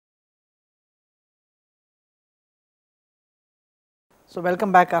So,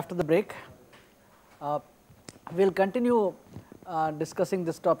 welcome back after the break. We will continue discussing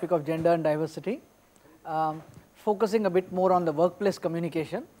this topic of gender and diversity, focusing a bit more on the workplace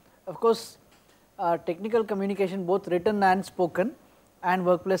communication. Of course, technical communication, both written and spoken, and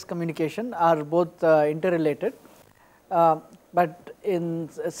workplace communication are both interrelated. But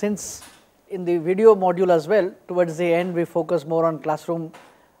since in the video module as well, towards the end we focus more on classroom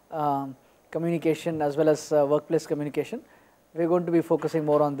communication as well as workplace communication. We are going to be focusing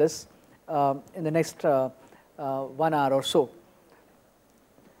more on this in the next 1 hour or so.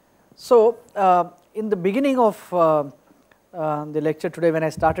 So, in the beginning of the lecture today, when I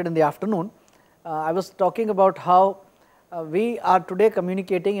started in the afternoon, I was talking about how we are today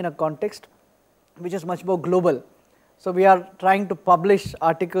communicating in a context which is much more global. So, we are trying to publish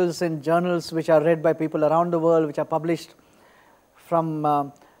articles in journals which are read by people around the world, which are published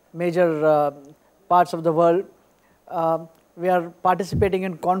from major parts of the world. We are participating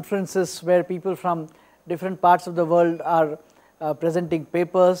in conferences where people from different parts of the world are presenting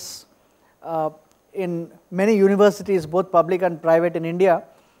papers. In many universities, both public and private in India,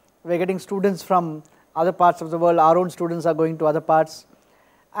 we are getting students from other parts of the world. Our own students are going to other parts.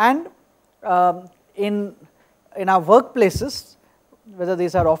 And in our workplaces, whether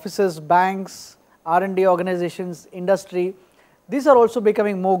these are offices, banks, R&D organizations, industry, these are also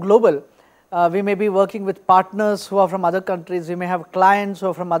becoming more global. We may be working with partners who are from other countries, we may have clients who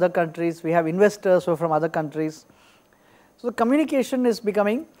are from other countries, we have investors who are from other countries. So, the communication is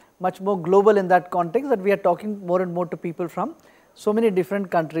becoming much more global in that context, that we are talking more and more to people from so many different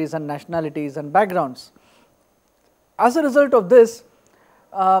countries and nationalities and backgrounds. As a result of this,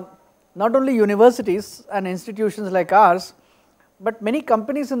 not only universities and institutions like ours, but many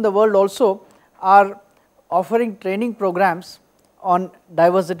companies in the world also are offering training programs on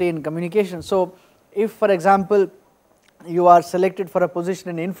diversity in communication. So, if for example, you are selected for a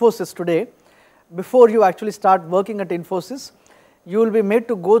position in Infosys today, before you actually start working at Infosys, you will be made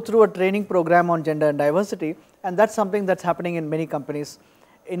to go through a training program on gender and diversity, and that is something that is happening in many companies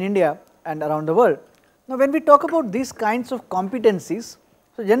in India and around the world. Now, when we talk about these kinds of competencies,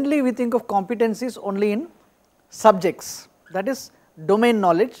 so generally we think of competencies only in subjects, that is domain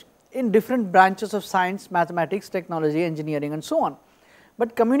knowledge in different branches of science, mathematics, technology, engineering and so on.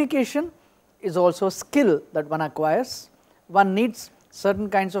 But communication is also a skill that one acquires. One needs certain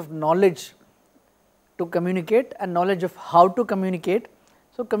kinds of knowledge to communicate and knowledge of how to communicate.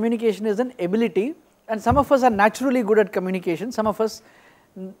 So, communication is an ability, and some of us are naturally good at communication, some of us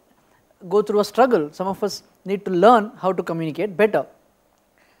go through a struggle, some of us need to learn how to communicate better.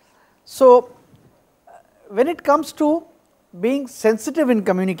 So, when it comes to being sensitive in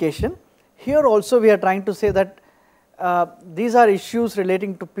communication, here also we are trying to say that these are issues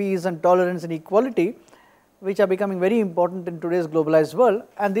relating to peace and tolerance and equality, which are becoming very important in today's globalized world,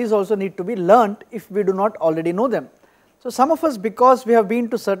 and these also need to be learnt if we do not already know them. So, some of us, because we have been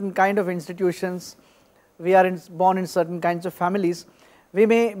to certain kind of institutions, we are born in certain kinds of families, we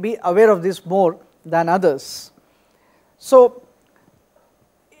may be aware of this more than others. So,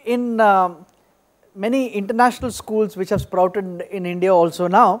 in many international schools which have sprouted in India also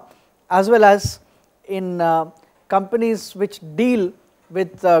now, as well as in companies which deal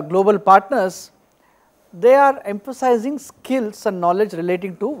with global partners, they are emphasizing skills and knowledge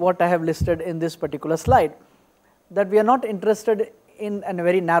relating to what I have listed in this particular slide, that we are not interested in a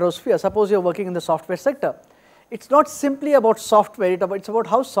very narrow sphere. Suppose you are working in the software sector, it is not simply about software, it is about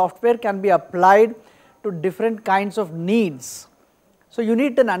how software can be applied to different kinds of needs. So, you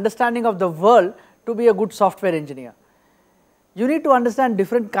need an understanding of the world to be a good software engineer. You need to understand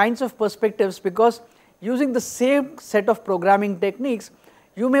different kinds of perspectives, because using the same set of programming techniques,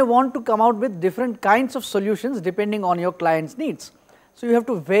 you may want to come out with different kinds of solutions depending on your client's needs. So, you have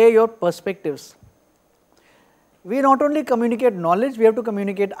to weigh your perspectives. We not only communicate knowledge, we have to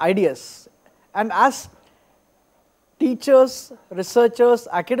communicate ideas, and as teachers, researchers,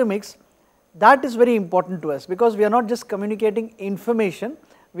 academics, that is very important to us, because we are not just communicating information,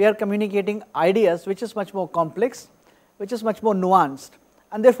 we are communicating ideas, which is much more complex, which is much more nuanced,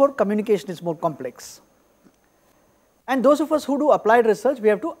 and therefore communication is more complex. And those of us who do applied research, we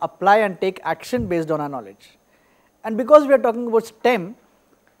have to apply and take action based on our knowledge. And because we are talking about STEM,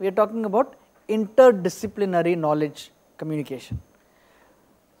 we are talking about interdisciplinary knowledge communication.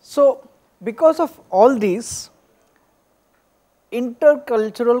 So, because of all these,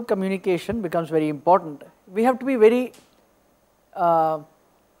 intercultural communication becomes very important. We have to be very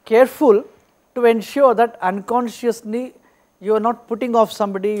careful to ensure that unconsciously you are not putting off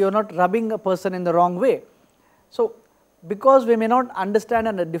somebody, you are not rubbing a person in the wrong way. So, because we may not understand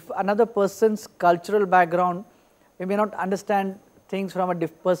another person's cultural background, we may not understand things from a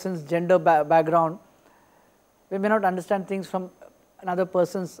person's gender background, we may not understand things from another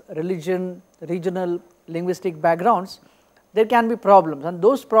person's religion, regional, linguistic backgrounds, there can be problems, and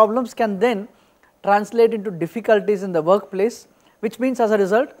those problems can then translate into difficulties in the workplace, which means as a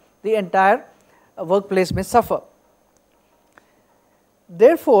result the entire workplace may suffer.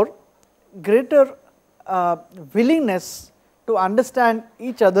 Therefore, greater willingness to understand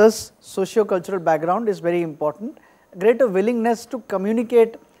each other's socio-cultural background is very important. Greater willingness to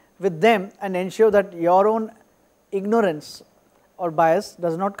communicate with them and ensure that your own ignorance or bias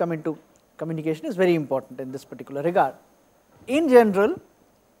does not come into communication is very important in this particular regard. In general,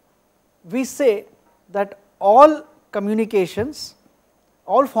 we say that all communications,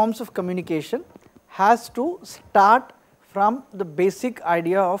 all forms of communication has to start from the basic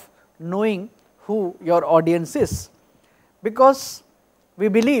idea of knowing who your audience is, because we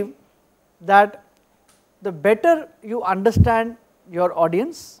believe that the better you understand your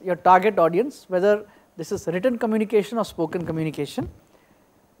audience, your target audience, whether this is written communication or spoken communication,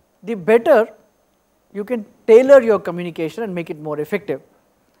 the better you can tailor your communication and make it more effective.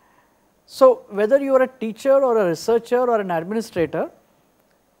 So, whether you are a teacher or a researcher or an administrator,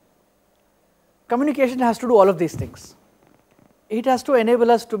 communication has to do all of these things. It has to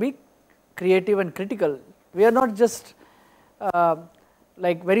enable us to be creative and critical. We are not just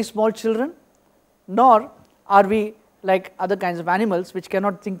like very small children, nor are we like other kinds of animals which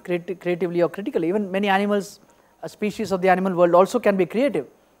cannot think creatively or critically. Even many animals, species of the animal world also can be creative,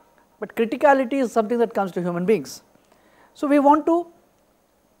 but criticality is something that comes to human beings. So, we want to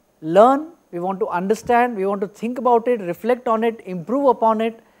learn, we want to understand, we want to think about it, reflect on it, improve upon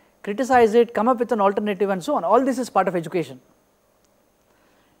it, criticize it, come up with an alternative and so on. All this is part of education.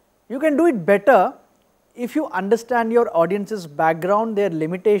 You can do it better if you understand your audience's background, their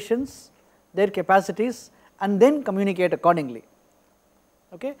limitations, their capacities, and then communicate accordingly.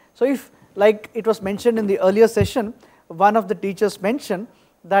 Okay? So, if like it was mentioned in the earlier session, one of the teachers mentioned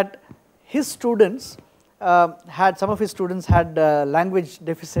that his students some of his students had language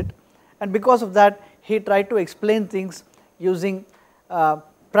deficit, and because of that he tried to explain things using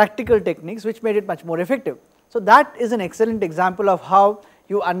practical techniques which made it much more effective. So, that is an excellent example of how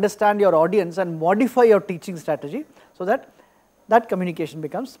you understand your audience and modify your teaching strategy, so that that communication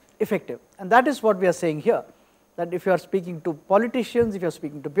becomes effective. And that is what we are saying here, that if you are speaking to politicians, if you are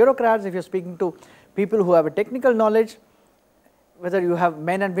speaking to bureaucrats, if you are speaking to people who have a technical knowledge, whether you have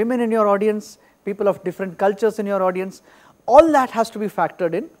men and women in your audience, people of different cultures in your audience, all that has to be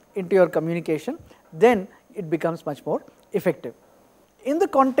factored into your communication, then it becomes much more effective. In the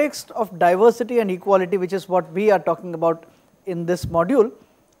context of diversity and equality, which is what we are talking about in this module,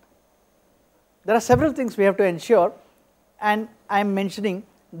 there are several things we have to ensure, and I am mentioning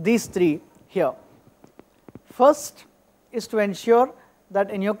these three here. First is to ensure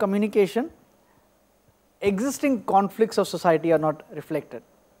that in your communication, existing conflicts of society are not reflected.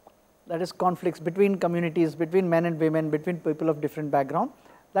 That is, conflicts between communities, between men and women, between people of different background,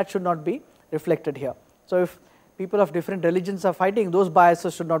 that should not be reflected here. So, if people of different religions are fighting, those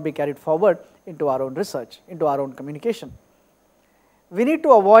biases should not be carried forward into our own research, into our own communication. We need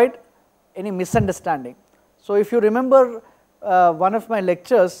to avoid any misunderstanding. So, if you remember one of my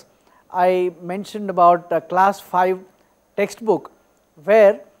lectures, I mentioned about a class 5 textbook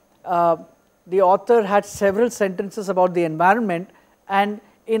where the author had several sentences about the environment, and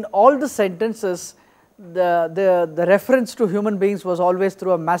in all the sentences the reference to human beings was always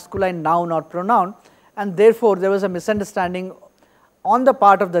through a masculine noun or pronoun, and therefore there was a misunderstanding on the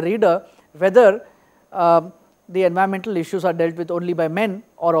part of the reader whether the environmental issues are dealt with only by men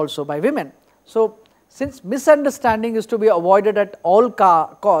or also by women. So, since misunderstanding is to be avoided at all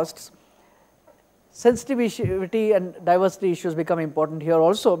costs, sensitivity and diversity issues become important here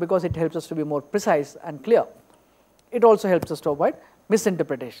also, because it helps us to be more precise and clear. It also helps us to avoid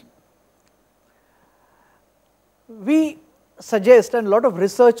misinterpretation. We suggest, and a lot of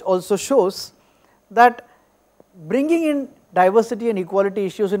research also shows, that bringing in diversity and equality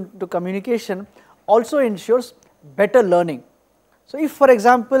issues into communication also ensures better learning. So, if for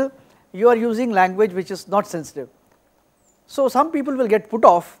example you are using language which is not sensitive, so some people will get put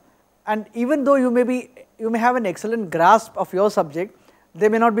off, and even though you may have an excellent grasp of your subject, they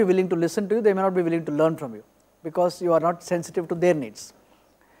may not be willing to listen to you, they may not be willing to learn from you, because you are not sensitive to their needs.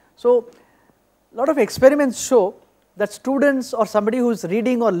 So, a lot of experiments show that students or somebody who is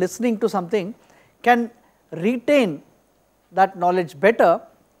reading or listening to something can retain that knowledge better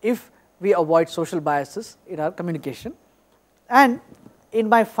if we avoid social biases in our communication. And in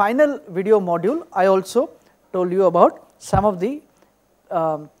my final video module, I also told you about some of the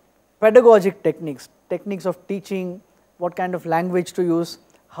pedagogic techniques of teaching what kind of language to use,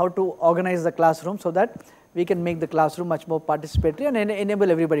 how to organize the classroom so that we can make the classroom much more participatory and enable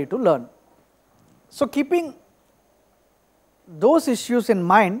everybody to learn. So, keeping those issues in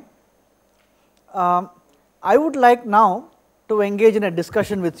mind, I would like now to engage in a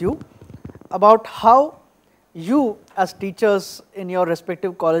discussion with you about how you as teachers in your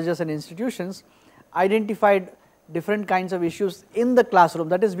respective colleges and institutions identified different kinds of issues in the classroom.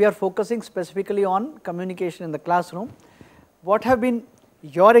 That is, we are focusing specifically on communication in the classroom. What have been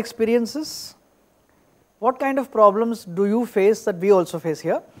your experiences? What kind of problems do you face that we also face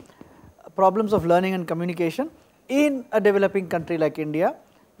here? Problems of learning and communication in a developing country like India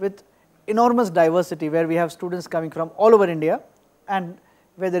with enormous diversity, where we have students coming from all over India and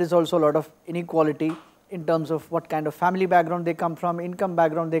where there is also a lot of inequality in terms of what kind of family background they come from, income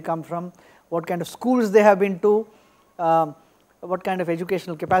background they come from, what kind of schools they have been to, what kind of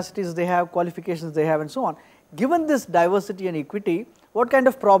educational capacities they have, qualifications they have, and so on. Given this diversity and equity, what kind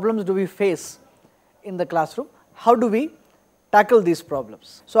of problems do we face in the classroom? How do we tackle these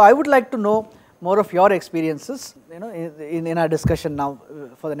problems? So, I would like to know more of your experiences, in our discussion now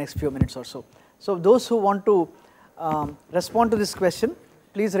for the next few minutes or so. So, those who want to respond to this question,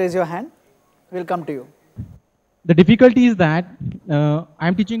 please raise your hand. We will come to you. The difficulty is that I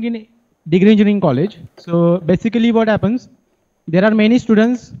am teaching in degree engineering college. So basically what happens, there are many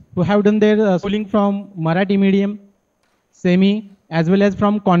students who have done their schooling from Marathi medium, semi, as well as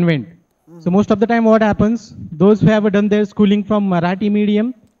from convent. So most of the time what happens, those who have done their schooling from Marathi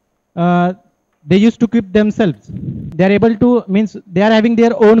medium, they used to keep themselves. They are able to, means they are having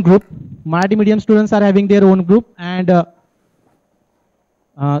their own group. Marathi medium students are having their own group, and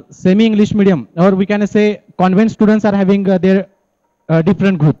semi-English medium, or we can say convent students are having their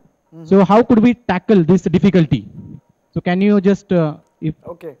different group. So how could we tackle this difficulty? So can you just, if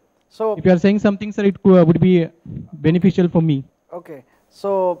you are saying something, sir, it would be beneficial for me. Okay.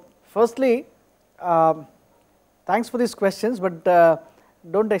 So firstly, thanks for these questions, but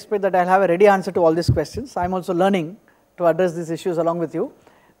don't expect that I'll have a ready answer to all these questions. I'm also learning to address these issues along with you.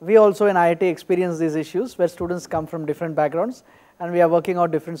 We also in IIT experience these issues where students come from different backgrounds and we are working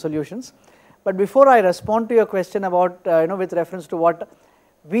out different solutions. But before I respond to your question about, with reference to what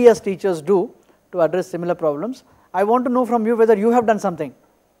we as teachers do to address similar problems, I want to know from you whether you have done something,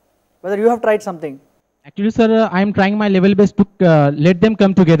 whether you have tried something. Actually, sir, I am trying my level best to let them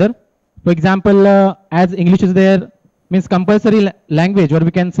come together. For example, as English is there, means compulsory language, or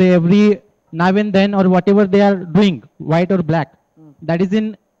we can say every now and then, or whatever they are doing, white or black, that is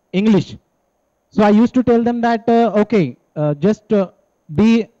in English. So I used to tell them that, just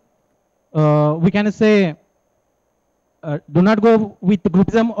be, we can say, do not go with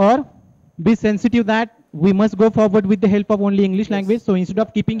groupism, or be sensitive that we must go forward with the help of only English language. So instead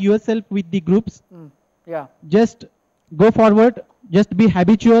of keeping yourself with the groups, just go forward, just be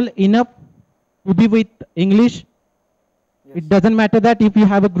habitual enough to be with English. It doesn't matter that if you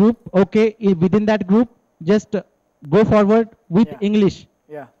have a group, within that group, just go forward with English.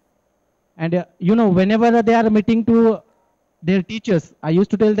 And whenever they are meeting to their teachers, I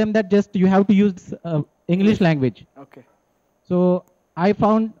used to tell them that just you have to use English language. So I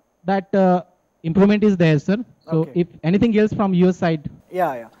found that improvement is there, sir. So if anything else from your side.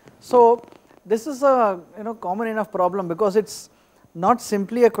 So this is a common enough problem, because it's not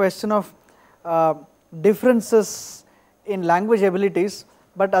simply a question of differences in language abilities,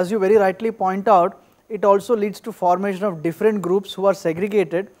 but as you very rightly point out, it also leads to formation of different groups who are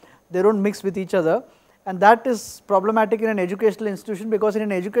segregated. They don't mix with each other, and that is problematic in an educational institution, because in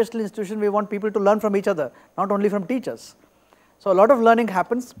an educational institution we want people to learn from each other, not only from teachers. So a lot of learning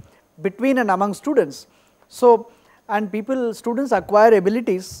happens between and among students. So, and students acquire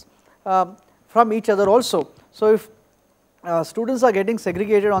abilities from each other also. So if students are getting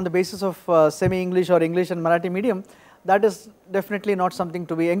segregated on the basis of semi-English or English and Marathi medium, that is definitely not something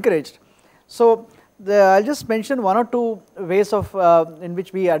to be encouraged. So I'll just mention one or two ways of in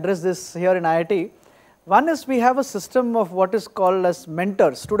which we address this here in IIT. One is we have a system of what is called as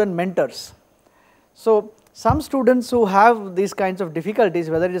mentors, student mentors. So some students who have these kinds of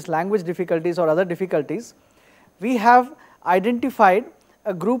difficulties, whether it is language difficulties or other difficulties, we have identified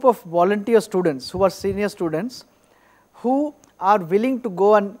a group of volunteer students who are senior students who are willing to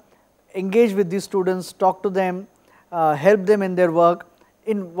go and engage with these students, talk to them, help them in their work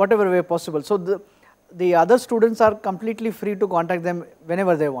in whatever way possible. So the other students are completely free to contact them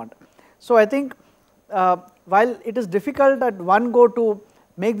whenever they want. So I think while it is difficult at one go to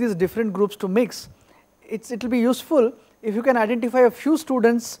make these different groups to mix, it will be useful if you can identify a few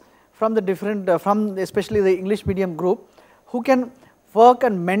students from the different, from especially the English medium group, who can work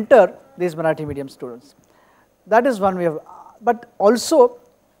and mentor these Marathi medium students. That is one way of, but also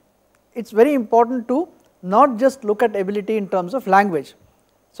it is very important to not just look at ability in terms of language.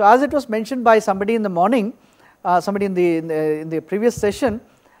 So as it was mentioned by somebody in the morning, somebody in the previous session,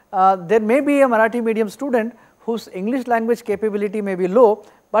 there may be a Marathi medium student whose English language capability may be low,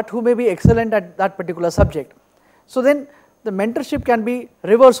 but who may be excellent at that particular subject. So then the mentorship can be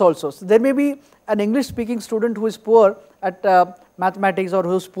reverse also. So there may be an English speaking student who is poor at mathematics, or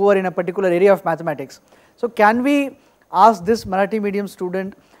who is poor in a particular area of mathematics. So can we ask this Marathi medium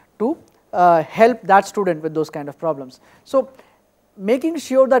student to help that student with those kind of problems? So making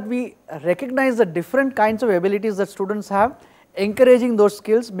sure that we recognize the different kinds of abilities that students have, encouraging those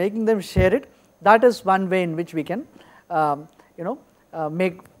skills, making them share it, that is one way in which we can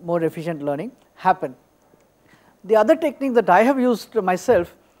make more efficient learning happen. The other technique that I have used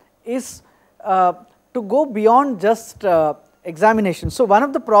myself is to go beyond just examination. So one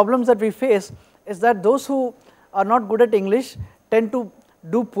of the problems that we face is that those who are not good at English tend to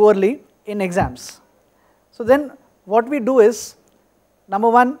do poorly in exams. So then what we do is, number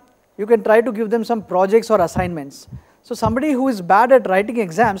one, you can try to give them some projects or assignments. So somebody who is bad at writing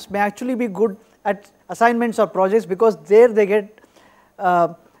exams may actually be good at assignments or projects, because there they get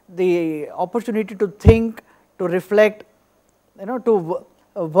the opportunity to think, to reflect, to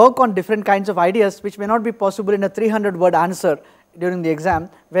work on different kinds of ideas which may not be possible in a 300-word answer during the exam,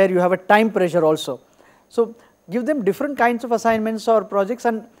 where you have a time pressure also. So give them different kinds of assignments or projects,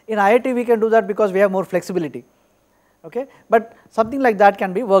 and in IIT we can do that because we have more flexibility, okay, but something like that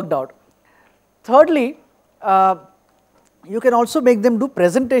can be worked out. Thirdly, you can also make them do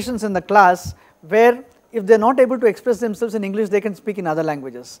presentations in the class, where if they are not able to express themselves in English, they can speak in other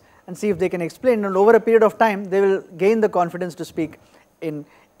languages and see if they can explain, and over a period of time they will gain the confidence to speak in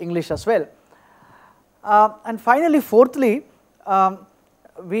English as well. And finally, fourthly,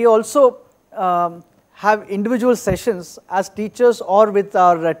 we also have individual sessions as teachers or with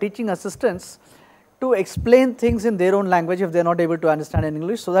our teaching assistants to explain things in their own language if they are not able to understand in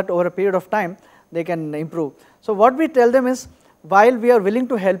English, so that over a period of time they can improve. So what we tell them is, while we are willing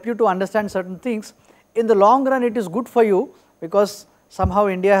to help you to understand certain things, in the long run it is good for you, because somehow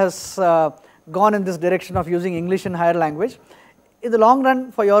India has gone in this direction of using English in higher language. In the long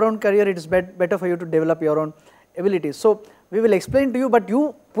run, for your own career, it is better for you to develop your own abilities. So we will explain to you, but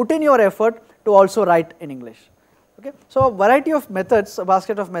you put in your effort to also write in English. Okay? So a variety of methods, a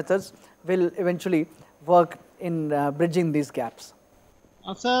basket of methods will eventually work in bridging these gaps.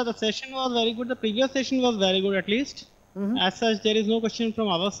 Sir, the session was very good. The previous session was very good, at least. As such, there is no question from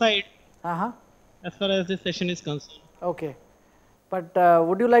our side as far as this session is concerned. Okay. But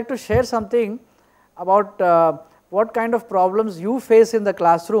would you like to share something about what kind of problems you face in the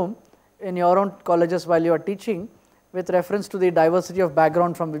classroom in your own colleges while you are teaching, with reference to the diversity of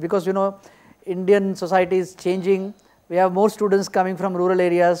background from, because Indian society is changing, we have more students coming from rural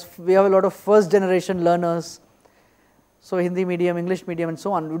areas, we have a lot of first generation learners, so Hindi medium, English medium and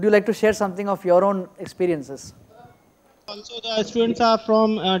so on. Would you like to share something of your own experiences? Also, the students are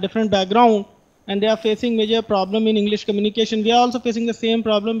from different background, and they are facing major problem in English communication. We are also facing the same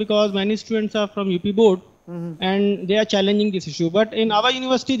problem, because many students are from UP board and they are challenging this issue. But in our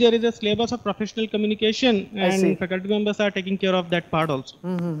university there is a syllabus of professional communication, and faculty members are taking care of that part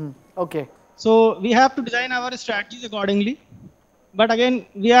also. Okay. So we have to design our strategies accordingly. But again,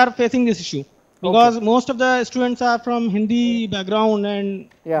 we are facing this issue, because most of the students are from Hindi background, and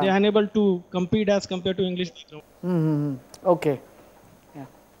they are unable to compete as compared to English background. Okay. Yeah.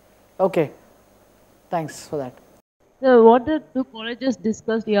 Okay. Thanks for that. So what the two colleges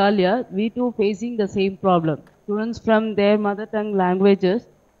discussed earlier, we too facing the same problem. Students from their mother tongue languages,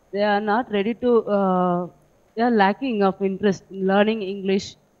 they are not ready to, they are lacking of interest in learning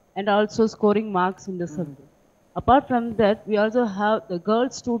English and also scoring marks in the subject. Apart from that, we also have the girl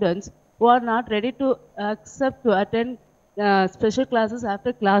students who are not ready to accept to attend special classes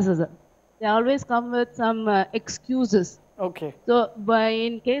after classes. They always come with some excuses. Okay. So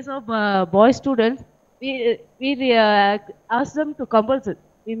in case of boy students, we asked them to compulsory.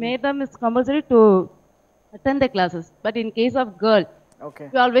 We made them compulsory to attend the classes. But in case of girl,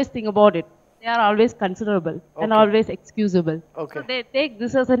 we always think about it. They are always considerable and always excusable. So they take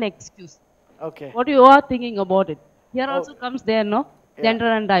this as an excuse. What you are thinking about it? Here also comes there, no? Gender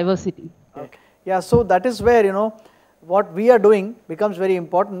and diversity. Yeah, so that is where, what we are doing becomes very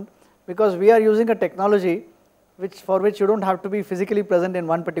important, because we are using a technology for which you don't have to be physically present in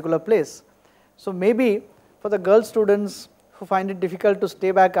one particular place. So maybe for the girl students who find it difficult to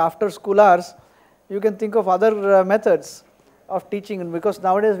stay back after school hours, you can think of other methods of teaching, because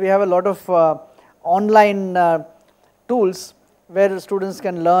nowadays we have a lot of online tools where students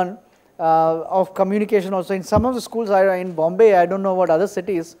can learn of communication also. In some of the schools in Bombay, I don't know about other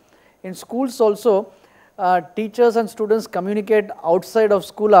cities, in schools also teachers and students communicate outside of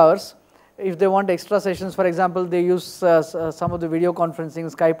school hours. If they want extra sessions, for example, they use some of the video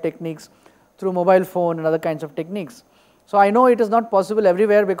conferencing, Skype techniques through mobile phone and other kinds of techniques. So I know it is not possible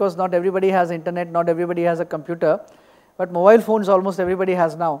everywhere because not everybody has internet, not everybody has a computer, but mobile phones almost everybody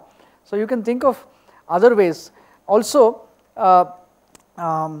has now. So you can think of other ways. Also,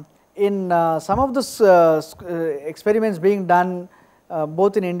 in some of the experiments being done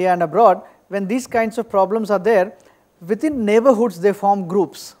both in India and abroad, when these kinds of problems are there, within neighborhoods they form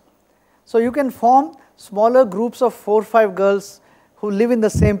groups. So you can form smaller groups of 4 or 5 girls who live in the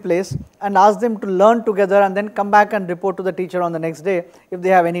same place and ask them to learn together and then come back and report to the teacher on the next day if they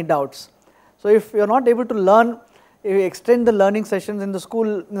have any doubts. So if you are not able to learn, if you extend the learning sessions in the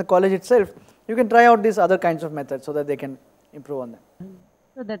school, in the college itself, you can try out these other kinds of methods so that they can improve on them.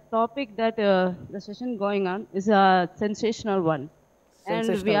 So the topic that the session going on is a sensational one.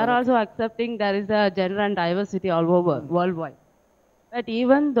 And we are also accepting there is a gender and diversity all over worldwide. But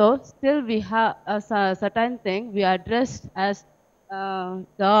even though still we have a certain thing we addressed as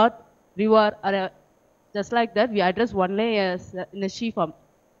God, river, or just like that we address only as in a she form,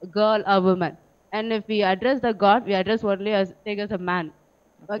 a girl or woman. And if we address the God, we address only as take as a man.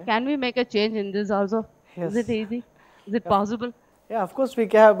 But can we make a change in this also? Yes. Is it easy? Is it possible? Yeah, of course we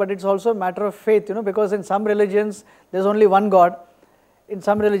can, but it's also a matter of faith, you know, because in some religions there's only one God. In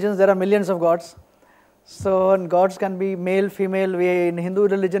some religions there are millions of gods. So, and gods can be male, female. In Hindu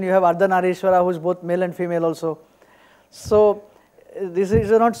religion you have Ardhanarishwara, who is both male and female also. So, this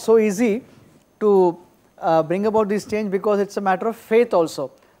is not so easy to bring about this change because it's a matter of faith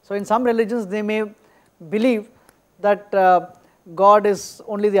also. So, in some religions they may believe that God is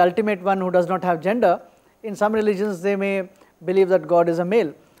only the ultimate one who does not have gender. In some religions they may believe that God is a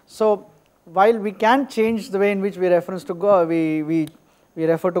male. So, while we can change the way in which we reference to God, we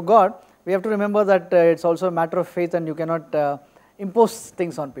refer to God, we have to remember that it's also a matter of faith and you cannot impose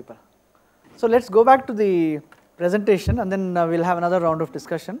things on people. So, let's go back to the presentation and then we'll have another round of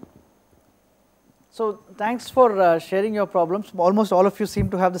discussion. So, thanks for sharing your problems. Almost all of you seem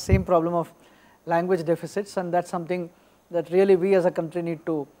to have the same problem of language deficits, and that's something that really we as a country need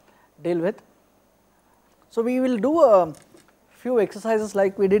to deal with. So, we will do a few exercises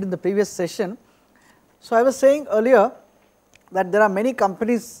like we did in the previous session. So, I was saying earlier that there are many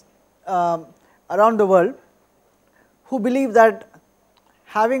companies around the world who believe that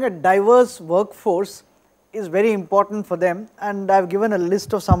having a diverse workforce is very important for them, and I have given a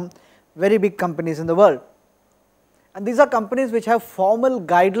list of some very big companies in the world. And these are companies which have formal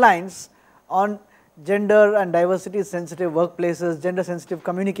guidelines on gender and diversity sensitive workplaces, gender sensitive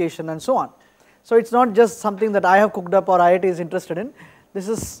communication and so on. So, it is not just something that I have cooked up or IIT is interested in, this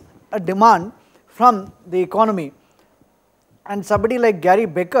is a demand from the economy. And somebody like Gary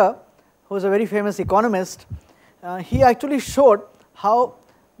Becker, who is a very famous economist, he actually showed how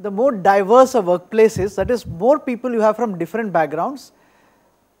the more diverse a workplace is, that is more people you have from different backgrounds,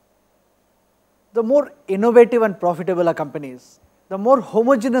 the more innovative and profitable a company is. The more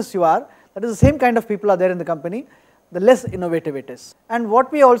homogeneous you are, that is the same kind of people are there in the company, the less innovative it is. And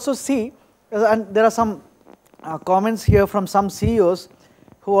what we also see, and there are some comments here from some CEOs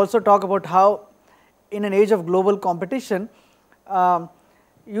who also talk about how in an age of global competition,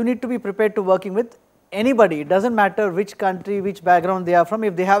 you need to be prepared to working with anybody. It does not matter which country, which background they are from.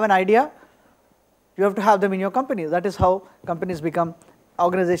 If they have an idea, you have to have them in your company. That is how companies become,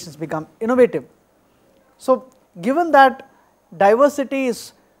 organizations become innovative. So, given that diversity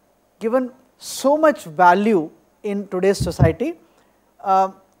is given so much value in today's society,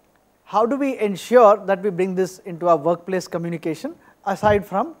 how do we ensure that we bring this into our workplace communication aside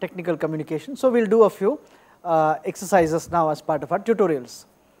from technical communication? So, we will do a few exercises now as part of our tutorials.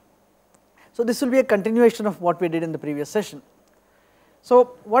 So, this will be a continuation of what we did in the previous session.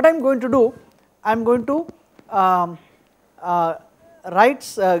 So, what I am going to do, I am going to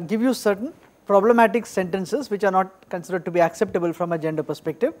give you certain problematic sentences which are not considered to be acceptable from a gender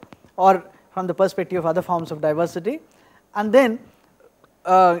perspective or from the perspective of other forms of diversity, and then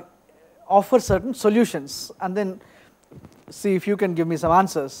offer certain solutions and then see if you can give me some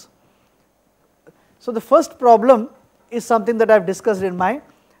answers. So, the first problem is something that I have discussed in my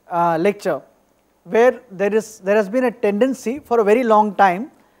lecture, where there has been a tendency for a very long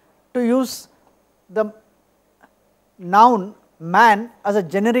time to use the noun man as a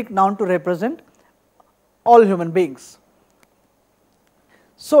generic noun to represent all human beings.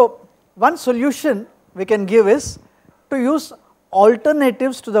 So, one solution we can give is to use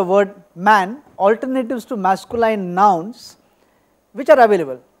alternatives to the word man, alternatives to masculine nouns which are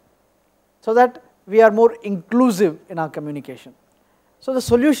available. so that we are more inclusive in our communication. So the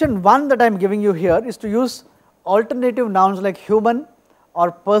solution 1 that I am giving you here is to use alternative nouns like human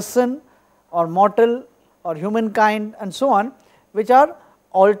or person or mortal or humankind and so on, which are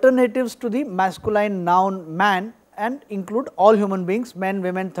alternatives to the masculine noun man and include all human beings, men,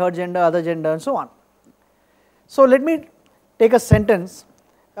 women, third gender, other gender and so on. So let me take a sentence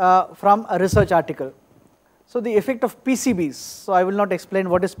from a research article. So the effect of PCBs, so I will not explain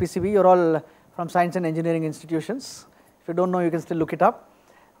what is PCB, you are all from science and engineering institutions, if you do not know you can still look it up.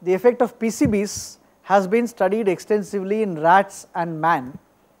 The effect of PCBs has been studied extensively in rats and man.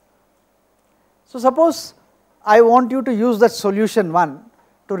 So suppose I want you to use that solution 1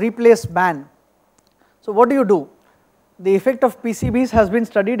 to replace man. So what do? The effect of PCBs has been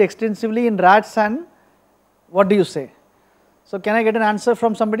studied extensively in rats and what do you say? So can I get an answer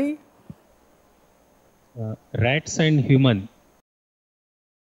from somebody? Rats and human.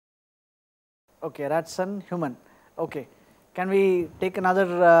 Okay, rats and human. Okay, can we take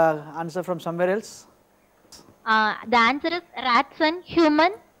another answer from somewhere else? The answer is rats and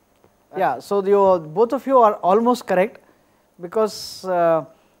human. Yeah, so both of you are almost correct, because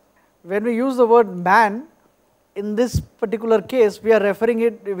when we use the word man, in this particular case we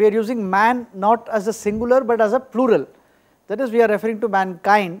are using man not as a singular but as a plural. That is, we are referring to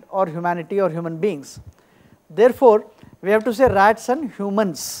mankind or humanity or human beings. Therefore, we have to say rats and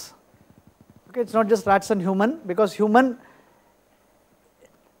humans. Okay, it is not just rats and human, because human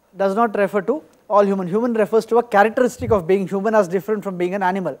does not refer to all human. Human refers to a characteristic of being human as different from being an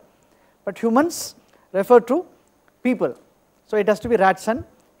animal, but humans refer to people. So it has to be rats and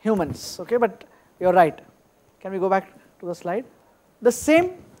humans, okay, but you are right. Can we go back to the slide? The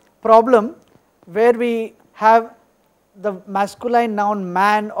same problem where we have the masculine noun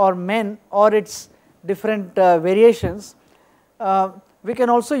man or men or its different variations, we can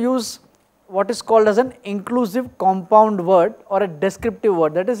also use what is called as an inclusive compound word or a descriptive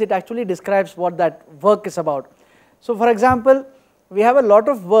word, that is, it actually describes what that work is about. So for example, we have a lot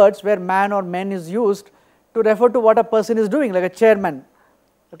of words where man or men is used to refer to what a person is doing, like a chairman,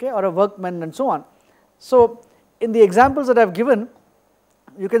 okay, or a workman and so on. So in the examples that I have given,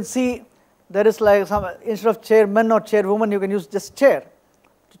 you can see there is like instead of chairman or chairwoman, you can use just chair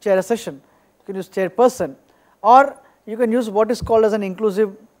to chair a session. You can use chairperson, or you can use what is called as an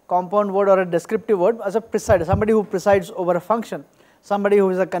inclusive compound word or a descriptive word as a presider, somebody who presides over a function, somebody who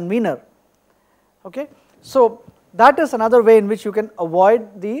is a convener. Okay. So that is another way in which you can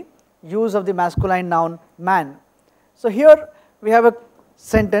avoid the use of the masculine noun man. So here we have a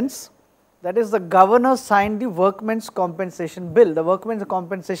sentence, that is, the governor signed the Workmen's Compensation Bill. The Workmen's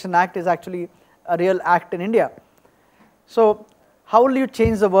Compensation Act is actually a real act in India. So how will you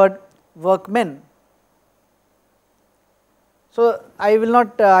change the word workmen? So I will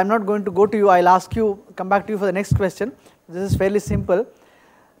not, I am not going to go to you, I will ask you, come back to you for the next question. This is fairly simple.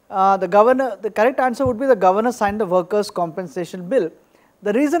 The correct answer would be the governor signed the Workers' Compensation Bill.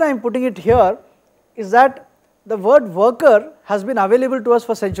 The reason I am putting it here is that the word worker has been available to us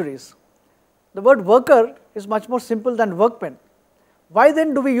for centuries. The word worker is much more simple than workman. Why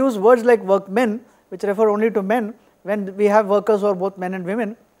then do we use words like workmen, which refer only to men, when we have workers who are both men and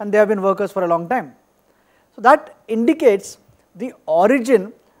women and they have been workers for a long time? So that indicates the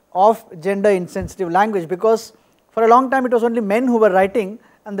origin of gender insensitive language, because for a long time it was only men who were writing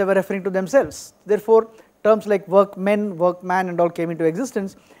and they were referring to themselves. Therefore, terms like workmen, workman and all came into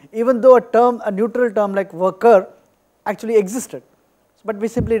existence, even though a neutral term like worker actually existed, but we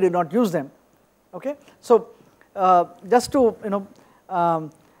simply did not use them. Okay. So just to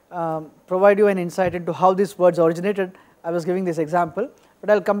provide you an insight into how these words originated, I was giving this example, but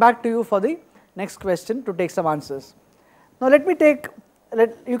I will come back to you for the next question to take some answers. Now let me take,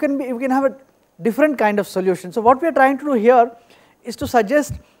 you can have a different kind of solution. So what we are trying to do here is to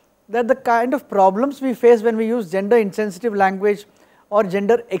suggest that the kind of problems we face when we use gender insensitive language or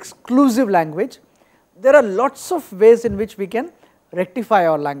gender exclusive language, there are lots of ways in which we can rectify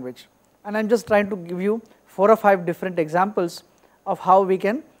our language, and I am just trying to give you 4 or 5 different examples of how we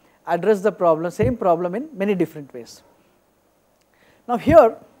can address the problem, same problem in many different ways. Now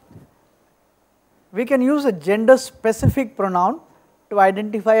here we can use a gender specific pronoun to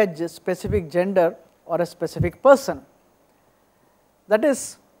identify a specific gender or a specific person. That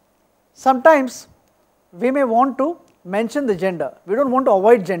is, sometimes we may want to mention the gender, we do not want to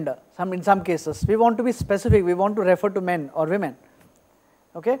avoid gender in some cases, we want to be specific, we want to refer to men or women,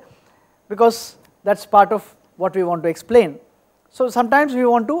 okay, because that is part of what we want to explain. So sometimes we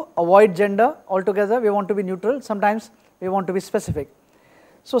want to avoid gender altogether, we want to be neutral, sometimes we want to be specific.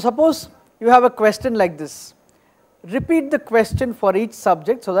 So suppose you have a question like this, repeat the question for each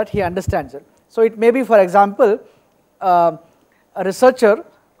subject so that he understands it. So, it may be, for example, a researcher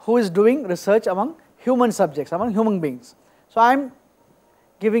who is doing research among human subjects, among human beings. So, I am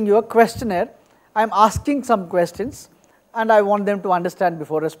giving you a questionnaire, I am asking some questions and I want them to understand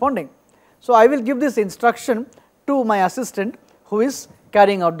before responding. So, I will give this instruction to my assistant who is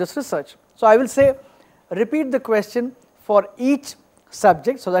carrying out this research. So, I will say repeat the question for each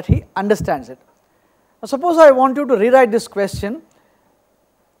subject so that he understands it. Now, suppose I want you to rewrite this question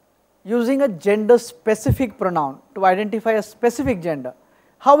using a gender specific pronoun to identify a specific gender.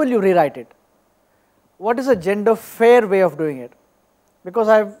 How will you rewrite it? What is a gender fair way of doing it? Because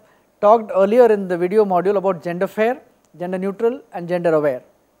I have talked earlier in the video module about gender fair, gender neutral and gender aware.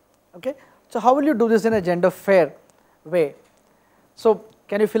 Okay? So, how will you do this in a gender fair way? So,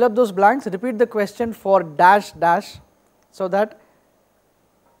 can you fill up those blanks? Repeat the question for dash dash so that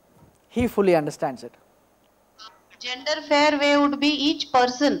he fully understands it. Gender fair way would be each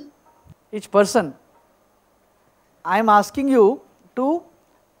person. Each person. I am asking you to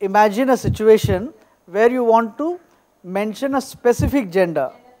imagine a situation where you want to mention a specific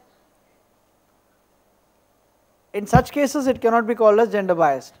gender. In such cases, it cannot be called as gender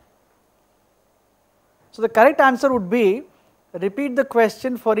biased. So, the correct answer would be repeat the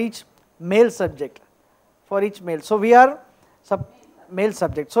question for each male subject, for each male. So, we are male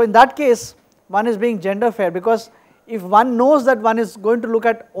subject. So, in that case, one is being gender fair, because if one knows that one is going to look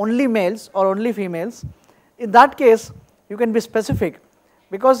at only males or only females, in that case you can be specific,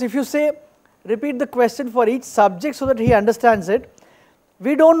 because if you say repeat the question for each subject so that he understands it,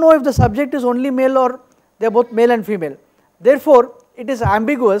 we do not know if the subject is only male or they are both male and female. Therefore, it is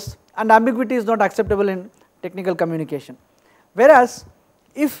ambiguous and ambiguity is not acceptable in technical communication. Whereas,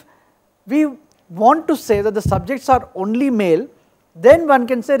 if we want to say that the subjects are only male, then one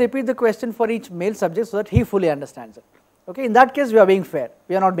can say repeat the question for each male subject so that he fully understands it. Okay? In that case, we are being fair,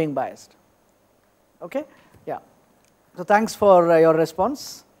 we are not being biased. Okay? Yeah. So, thanks for your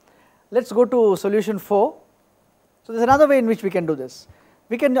response. Let us go to solution 4. So, there is another way in which we can do this.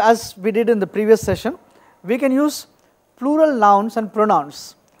 We can, as we did in the previous session, we can use plural nouns and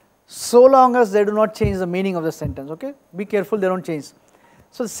pronouns so long as they do not change the meaning of the sentence. Okay? Be careful they do not change.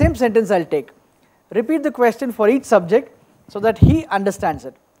 So, the same sentence I will take. Repeat the question for each subject so that he understands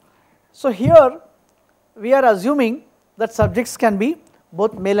it. So, here we are assuming that subjects can be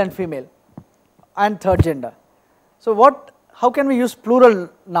both male and female and third gender. So, how can we use plural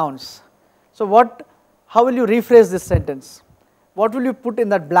nouns? So, how will you rephrase this sentence? What will you put in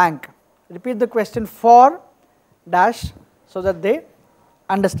that blank? Repeat the question for dash so that they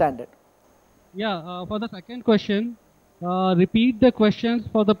understand it. Yeah, for the second question, repeat the questions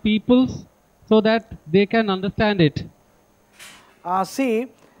for the peoples so that they can understand it. See,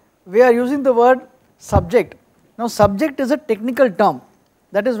 we are using the word subject. Now, subject is a technical term.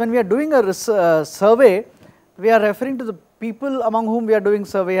 That is, when we are doing a survey, we are referring to the people among whom we are doing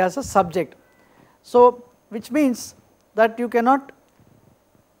survey as a subject. So, which means that you cannot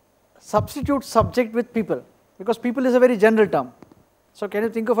substitute subject with people, because people is a very general term. So, can you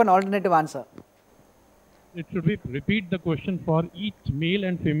think of an alternative answer? It should be repeat the question for each male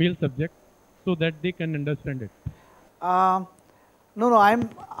and female subject so that they can understand it. No, I am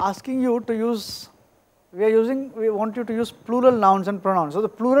asking you to use, we want you to use plural nouns and pronouns. So, the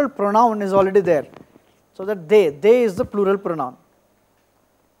plural pronoun is already there. So, that they is the plural pronoun.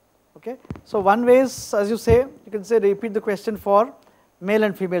 Okay. So, one way is, as you say, you can say repeat the question for male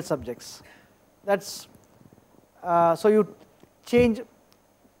and female subjects. That is, so you change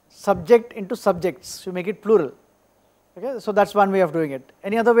subject into subjects, you make it plural. Okay. So, that is one way of doing it.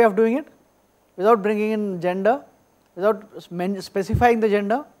 Any other way of doing it without bringing in gender, without specifying the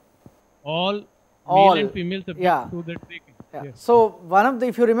gender? All male and female subjects, yeah. So that they can. Yeah. Yes. So,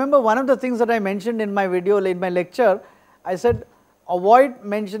 if you remember, one of the things that I mentioned in my video, in my lecture, I said avoid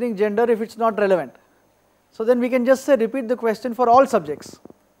mentioning gender if it is not relevant. So, then we can just say repeat the question for all subjects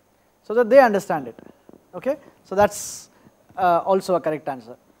so that they understand it. Okay? So, that is also a correct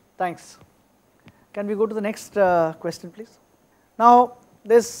answer. Thanks. Can we go to the next question, please? Now,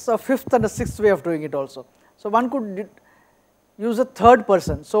 there is a fifth and a sixth way of doing it also. So, one could use a third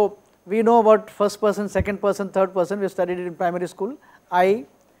person. So, we know about first person, second person, third person, we have studied it in primary school, I,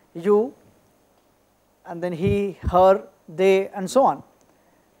 you, and then he, her, they, and so on.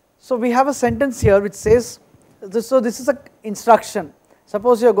 So, we have a sentence here which says, so this is an instruction.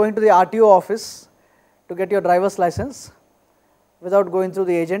 Suppose you are going to the RTO office to get your driver's license without going through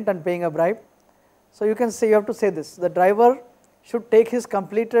the agent and paying a bribe. So, you can say, you have to say this, the driver should take his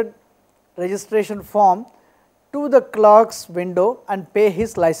completed registration form to the clerk's window and pay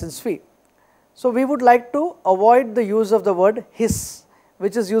his license fee. So we would like to avoid the use of the word his,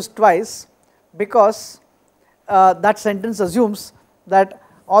 which is used twice, because that sentence assumes that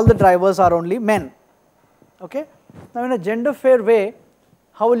all the drivers are only men. Okay? Now in a gender fair way,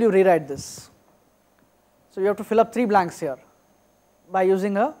 how will you rewrite this? So you have to fill up 3 blanks here by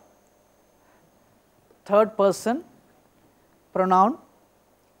using a third person pronoun,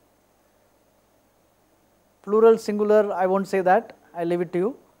 plural, singular, I won't say that, I leave it to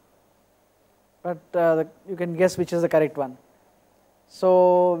you, but you can guess which is the correct one.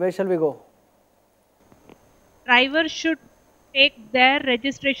 So where shall we go? Drivers should take their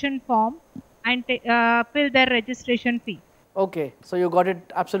registration form and fill their registration fee. Okay, so you got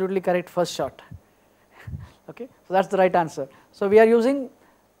it absolutely correct first shot. Okay, so that's the right answer. So we are using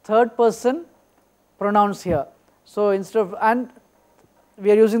third person pronouns here. So instead of, and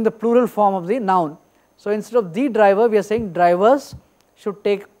we are using the plural form of the noun. So instead of the driver, we are saying drivers should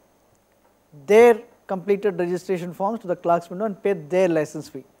take their completed registration forms to the clerk's window and pay their license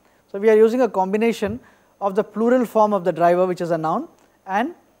fee. So we are using a combination of the plural form of the driver, which is a noun,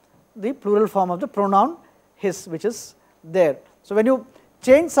 and the plural form of the pronoun his, which is there. So when you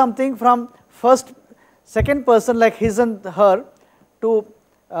change something from second person like his and her to,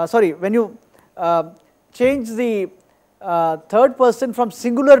 when you change the third person from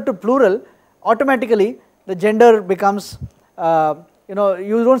singular to plural, automatically the gender becomes,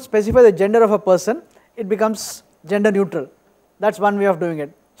 you don't specify the gender of a person, it becomes gender neutral. That's one way of doing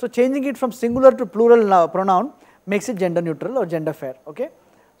it. So changing it from singular to plural pronoun makes it gender neutral or gender fair. Okay?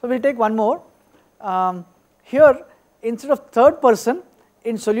 So we will take one more. Here, instead of third person,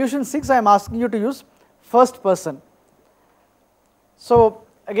 in solution 6 I am asking you to use first person. So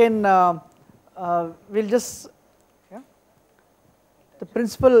again, we will just, the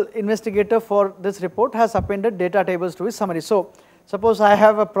principal investigator for this report has appended data tables to his summary. So suppose I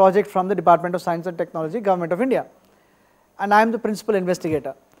have a project from the Department of Science and Technology, Government of India, and I am the principal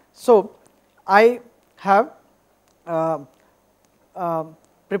investigator. So I have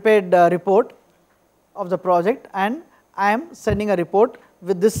prepared a report of the project and I am sending a report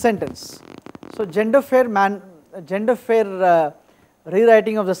with this sentence. So gender fair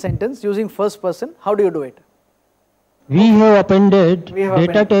rewriting of the sentence using first person, how do you do it? We have appended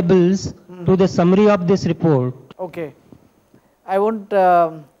data tables to the summary of this report. Okay. I won't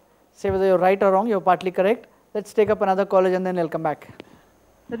say whether you are right or wrong, you are partly correct. Let us take up another college and then I will come back.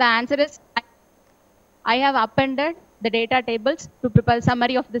 So the answer is, I have appended the data tables to prepare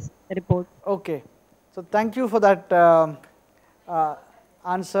summary of this report. Okay. So thank you for that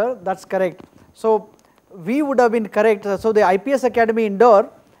answer, that is correct. So we would have been correct. So the IPS Academy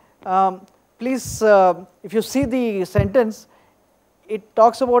Indore, please, if you see the sentence, it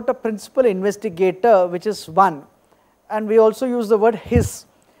talks about a principal investigator, which is one, and we also use the word his,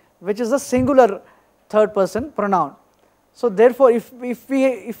 which is a singular third person pronoun. So therefore, if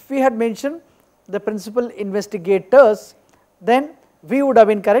we had mentioned the principal investigators, then we would have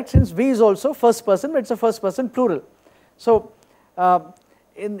been correct, since we is also first person, but it is a first person plural. So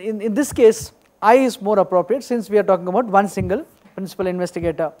in this case, I is more appropriate, since we are talking about one single principal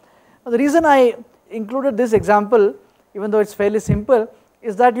investigator. Now, the reason I included this example, even though it is fairly simple,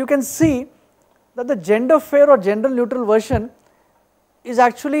 is that you can see that the gender fair or gender neutral version is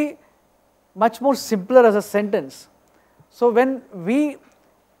actually much more simpler as a sentence. So when we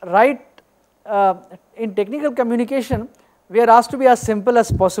write in technical communication, we are asked to be as simple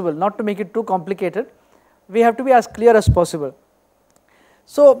as possible, not to make it too complicated. We have to be as clear as possible.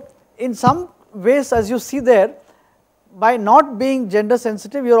 So in some ways, as you see there, by not being gender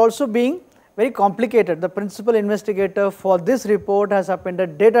sensitive, you are also being very complicated. The principal investigator for this report has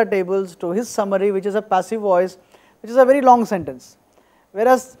appended data tables to his summary, which is a passive voice, which is a very long sentence.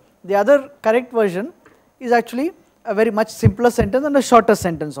 Whereas the other correct version is actually a very much simpler sentence and a shorter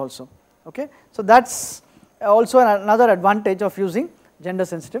sentence also. Okay? So that is also another advantage of using gender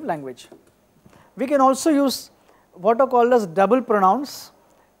sensitive language. We can also use what are called as double pronouns.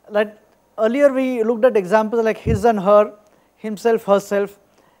 Like earlier we looked at examples like his and her, himself, herself,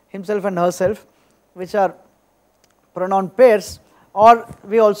 himself and herself, which are pronoun pairs, or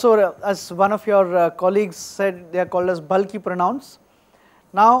we also, as one of your colleagues said, they are called as bulky pronouns.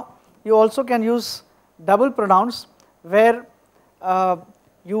 Now you also can use double pronouns where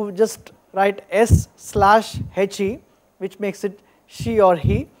you just write s/he, which makes it she or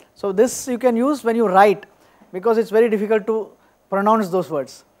he. So this you can use when you write, because it is very difficult to pronounce those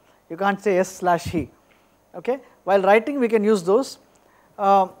words. You can't say s/he. Okay? While writing we can use those.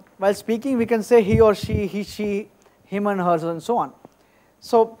 While speaking we can say he or she, he, she, him and hers, and so on.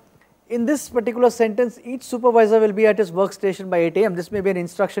 So in this particular sentence, each supervisor will be at his workstation by 8 AM. This may be an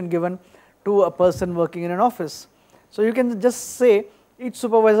instruction given to a person working in an office. So you can just say each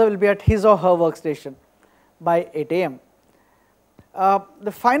supervisor will be at his or her workstation by 8 AM.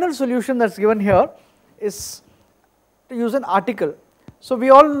 The final solution that is given here is to use an article. So we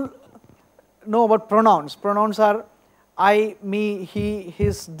all know about pronouns. Pronouns are I, me, he,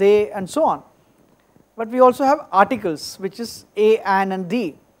 his, they, and so on. But we also have articles, which is a, an, and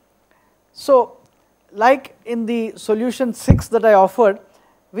the. So like in the solution 6 that I offered,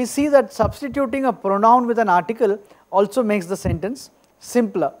 we see that substituting a pronoun with an article also makes the sentence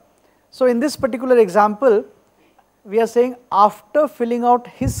simpler. So in this particular example, we are saying after filling out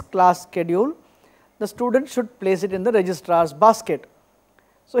his class schedule, the student should place it in the registrar's basket.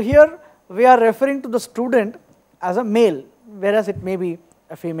 So here we are referring to the student as a male, whereas it may be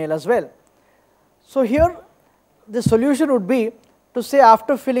a female as well. So here the solution would be to say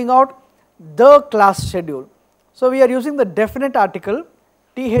after filling out the class schedule. So we are using the definite article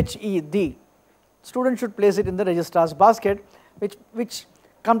the, the. Student should place it in the registrar's basket, which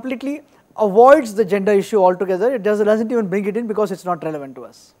completely avoids the gender issue altogether. It doesn't even bring it in because it is not relevant to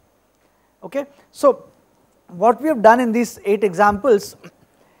us. Okay. So what we have done in these 8 examples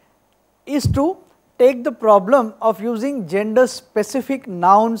is to take the problem of using gender specific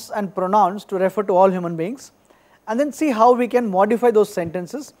nouns and pronouns to refer to all human beings, and then see how we can modify those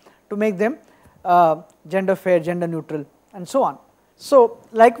sentences to make them gender fair, gender neutral, and so on. So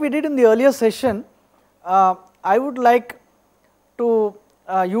like we did in the earlier session, I would like to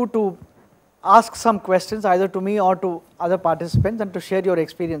you to ask some questions either to me or to other participants and to share your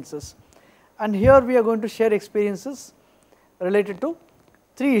experiences. And here we are going to share experiences related to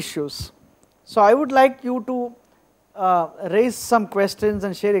 3 issues. So I would like you to raise some questions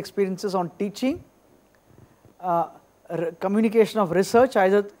and share experiences on teaching, communication of research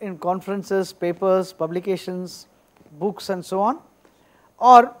either in conferences, papers, publications, books, and so on,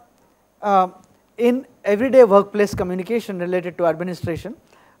 or in everyday workplace communication related to administration,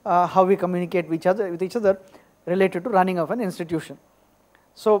 how we communicate with each other related to running of an institution.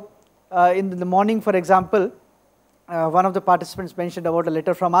 So in the morning, for example, one of the participants mentioned about a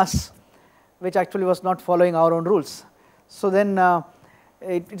letter from us, which actually was not following our own rules. So then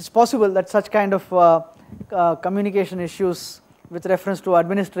it is possible that such kind of communication issues with reference to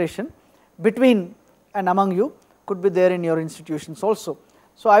administration between and among you could be there in your institutions also.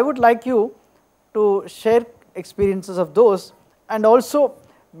 So I would like you to share experiences of those, and also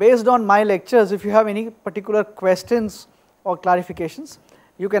based on my lectures, if you have any particular questions or clarifications,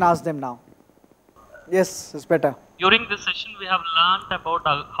 you can ask them now. Yes, it's better. During this session, we have learned about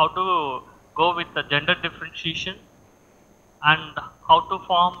how to go with the gender differentiation and how to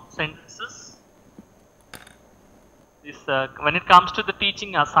form sentences. When it comes to the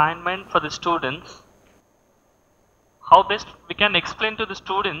teaching assignment for the students, how best we can explain to the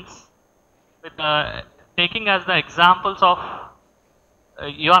students with taking as the examples of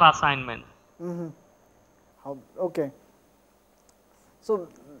your assignment. Okay. So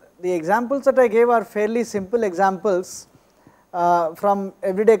the examples that I gave are fairly simple examples from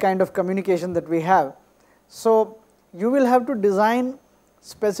everyday kind of communication that we have. So you will have to design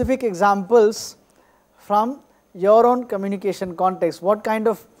specific examples from your own communication context. What kind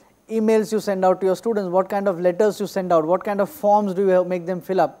of emails you send out to your students, what kind of letters you send out, what kind of forms do you make them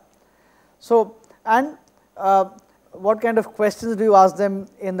fill up. So, and what kind of questions do you ask them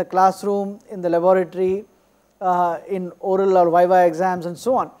in the classroom, in the laboratory, in oral or viva exams, and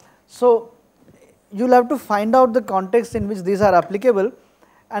so on. So you will have to find out the context in which these are applicable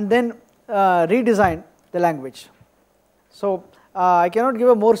and then redesign the language. So I cannot give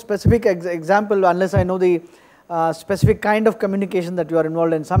a more specific example unless I know the specific kind of communication that you are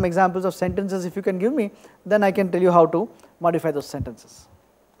involved in. Some examples of sentences if you can give me, then I can tell you how to modify those sentences.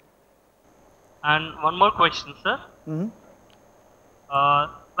 And one more question, sir.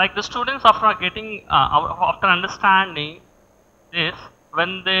 Like the students after getting, after understanding this,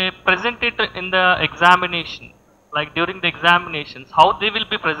 when they present it in the examination, like during the examinations, how they will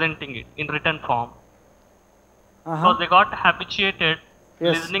be presenting it in written form? Because they got habituated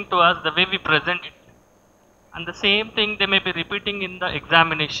listening to us the way we present it. And the same thing they may be repeating in the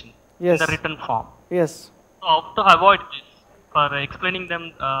examination in the written form. Yes. So how to avoid this for explaining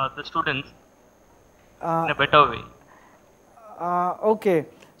them the students in a better way? Okay.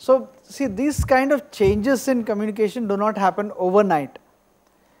 So see, these kind of changes in communication do not happen overnight.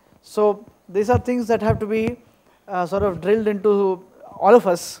 So these are things that have to be sort of drilled into all of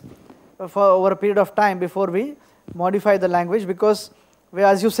us for over a period of time before we modify the language, because we,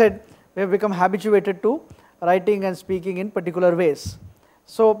 as you said, we have become habituated to writing and speaking in particular ways.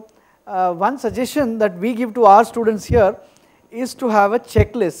 So one suggestion that we give to our students here is to have a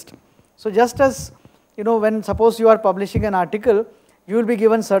checklist. So just as, you know, when suppose you are publishing an article, you will be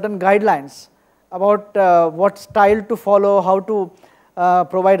given certain guidelines about what style to follow, how to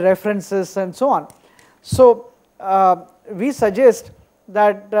provide references and so on. So we suggest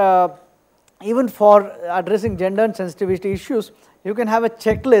that even for addressing gender and sensitivity issues, you can have a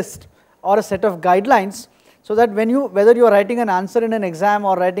checklist or a set of guidelines, so that when you, whether you are writing an answer in an exam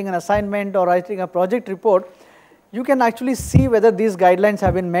or writing an assignment or writing a project report, you can actually see whether these guidelines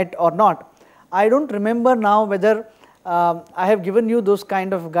have been met or not. I do not remember now whether I have given you those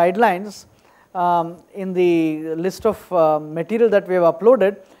kind of guidelines in the list of material that we have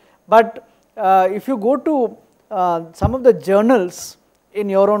uploaded, but if you go to some of the journals in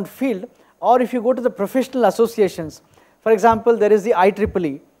your own field, or if you go to the professional associations, for example, there is the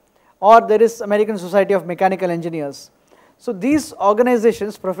IEEE, or there is American Society of Mechanical Engineers. So these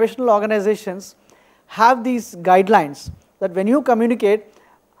organizations, professional organizations, have these guidelines that when you communicate,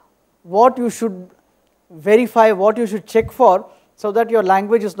 what you should verify, what you should check for, so that your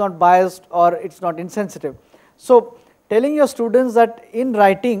language is not biased or it is not insensitive. So telling your students that in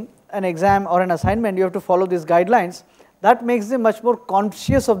writing an exam or an assignment you have to follow these guidelines, that makes them much more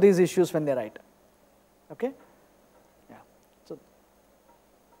conscious of these issues when they write. Okay? Yeah. So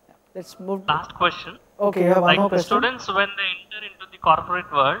yeah. Let's move. Last question. Okay, you have one more the question. Students, when they enter into the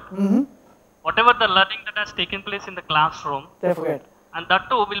corporate world, whatever the learning that has taken place in the classroom, they forget. And that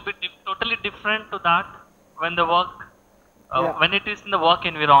too will be totally different to that when the work, when it is in the work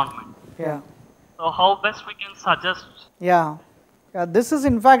environment. Yeah. So how best we can suggest? Yeah. This is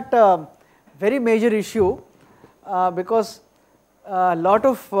in fact a very major issue because a lot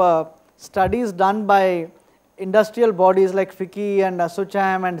of studies done by industrial bodies like FICCI and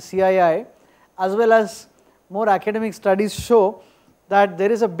ASSOCHAM and CII, as well as more academic studies, show that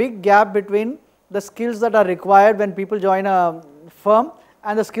there is a big gap between the skills that are required when people join a firm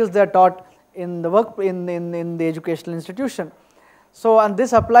and the skills they are taught in the work in the educational institution. So, and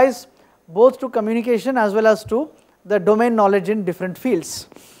this applies both to communication as well as to the domain knowledge in different fields.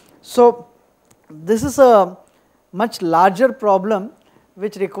 So this is a much larger problem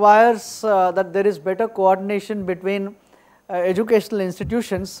which requires that there is better coordination between educational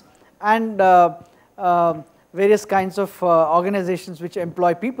institutions and various kinds of organizations which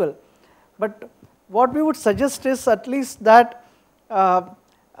employ people. But what we would suggest is at least that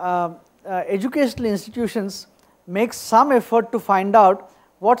educational institutions make some effort to find out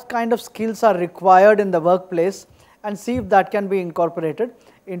what kind of skills are required in the workplace and see if that can be incorporated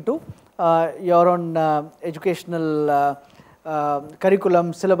into your own educational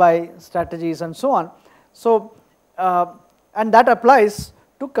curriculum, syllabi, strategies and so on. So, and that applies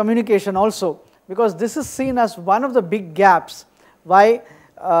to communication also, because this is seen as one of the big gaps why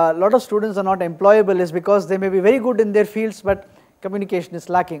a lot of students are not employable, is because they may be very good in their fields but communication is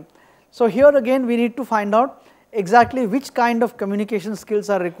lacking. So here again we need to find out exactly which kind of communication skills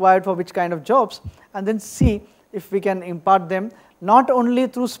are required for which kind of jobs, and then see if we can impart them not only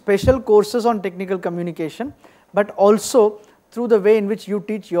through special courses on technical communication, but also through the way in which you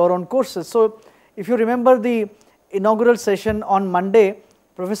teach your own courses. So if you remember the inaugural session on Monday,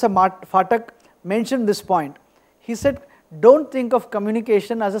 Professor Phatak mentioned this point. He said, don't think of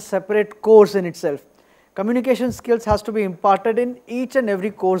communication as a separate course in itself. Communication skills has to be imparted in each and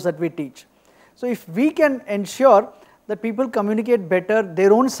every course that we teach. So if we can ensure that people communicate better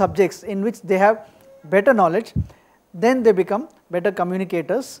their own subjects in which they have better knowledge, then they become better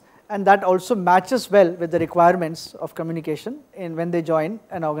communicators, and that also matches well with the requirements of communication in when they join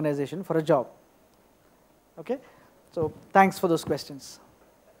an organization for a job. Okay? So thanks for those questions.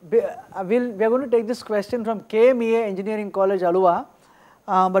 We are going to take this question from KMEA Engineering College, Aluva,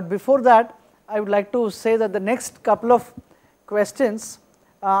 but before that I would like to say that the next couple of questions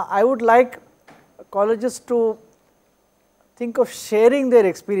I would like colleges to think of sharing their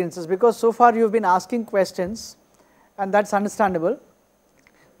experiences, because so far you have been asking questions and that is understandable,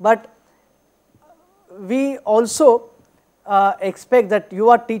 but we also expect that you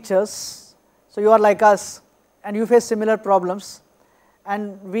are teachers, so you are like us and you face similar problems,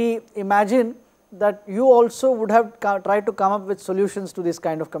 and we imagine that you also would have tried to come up with solutions to this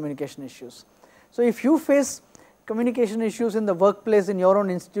kind of communication issues. So if you face communication issues in the workplace in your own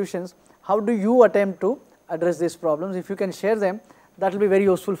institutions, how do you attempt to address these problems? If you can share them, that will be very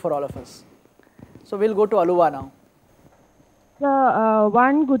useful for all of us. So we will go to Aluva now. So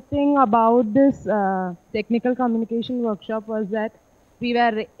one good thing about this technical communication workshop was that we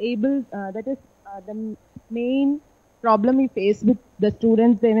were able, that is the main problem we face with the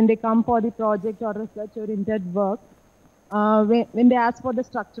students when they come for the project or research oriented work, when they ask for the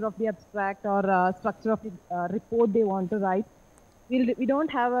structure of the abstract or structure of the report they want to write, we don't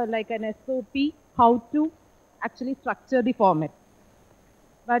have like an SOP how to actually structure the format.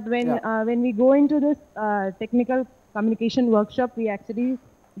 But when we go into this technical communication workshop, we actually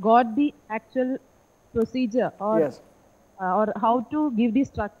got the actual procedure or how to give the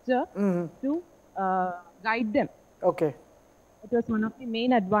structure to guide them. Okay. It was one of the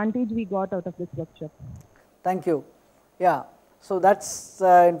main advantage we got out of this workshop. Thank you. Yeah. So that's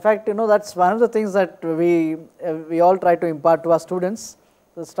in fact, that's one of the things that we all try to impart to our students.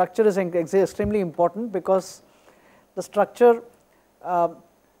 The structure is extremely important because the structure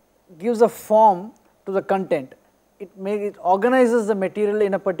gives a form to the content. It organizes the material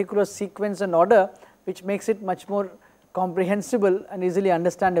in a particular sequence and order, which makes it much more comprehensible and easily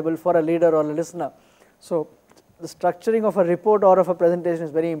understandable for a leader or a listener. So the structuring of a report or of a presentation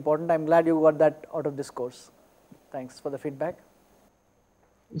is very important. I am glad you got that out of this course. Thanks for the feedback.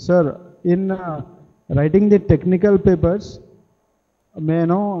 Sir, in writing the technical papers, may I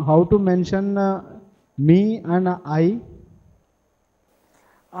know how to mention me and I?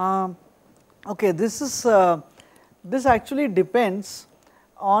 Okay, this actually depends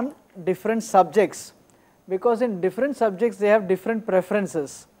on different subjects, because in different subjects they have different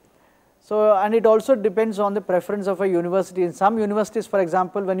preferences. So, and it also depends on the preference of a university. In some universities, for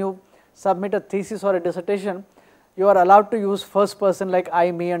example, when you submit a thesis or a dissertation, you are allowed to use first person like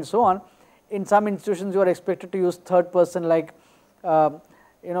I, me and so on. In some institutions, you are expected to use third person like, you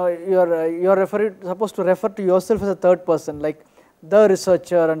are supposed to refer to yourself as a third person like the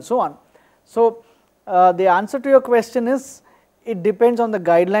researcher and so on. So, the answer to your question is, it depends on the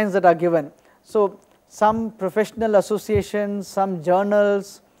guidelines that are given. So, some professional associations, some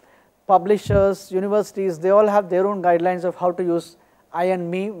journals, publishers, universities, they all have their own guidelines of how to use I and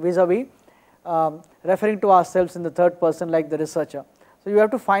me vis-a-vis, referring to ourselves in the third person like the researcher. So, you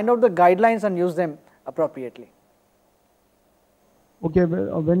have to find out the guidelines and use them appropriately. Okay,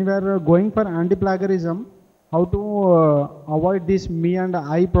 when we are going for anti-plagiarism, how to avoid this me and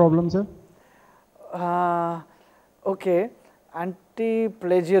I problem, sir? Okay,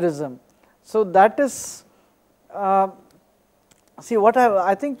 anti-plagiarism. So that is, see what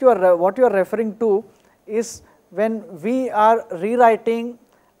I think what you are referring to is when we are rewriting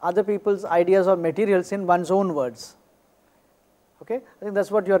other people's ideas or materials in one's own words. Okay, I think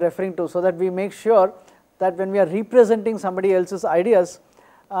that's what you are referring to, so that we make sure that when we are representing somebody else's ideas,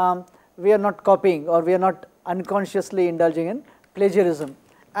 we are not copying or we are not unconsciously indulging in plagiarism.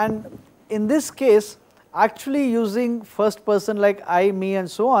 And in this case, actually using first person like I, me and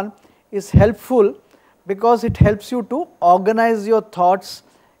so on is helpful, because it helps you to organize your thoughts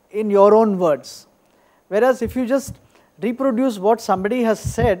in your own words. Whereas if you just reproduce what somebody has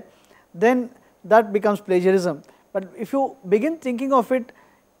said, then that becomes plagiarism. But if you begin thinking of it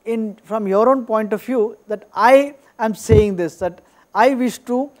from your own point of view, that I am saying this, that I wish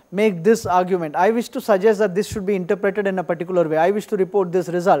to make this argument, I wish to suggest that this should be interpreted in a particular way, I wish to report this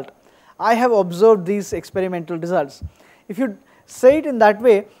result, I have observed these experimental results. If you say it in that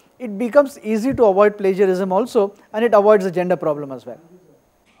way, it becomes easy to avoid plagiarism also, and it avoids the gender problem as well.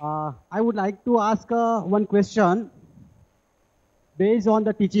 I would like to ask one question based on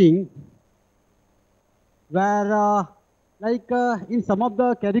the teaching, where in some of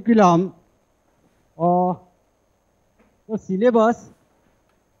the curriculum or the syllabus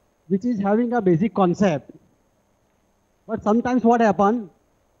which is having a basic concept, but sometimes what happens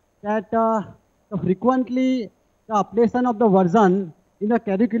that frequently the application of the version in the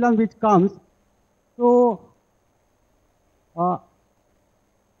curriculum which comes, so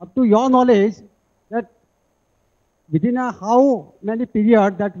up to your knowledge, that within how many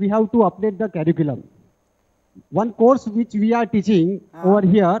period that we have to update the curriculum. One course which we are teaching over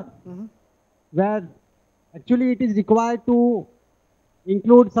here, where actually it is required to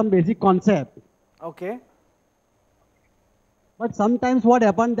include some basic concept. Okay. But sometimes what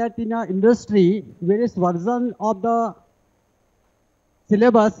happens that in a industry, various version of the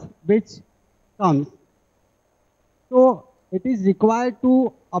syllabus which comes, so it is required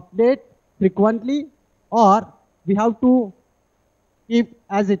to update frequently, or we have to keep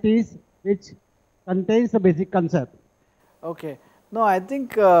as it is, which contains the basic concept. Okay. No, I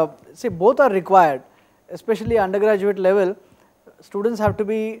think, see, both are required, especially undergraduate level. Students have to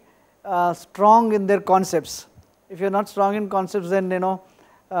be strong in their concepts. If you are not strong in concepts, then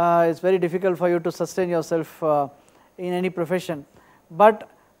it's very difficult for you to sustain yourself in any profession. But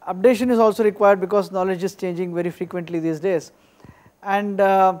updation is also required, because knowledge is changing very frequently these days, and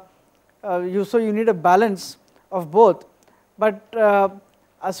so you need a balance of both. But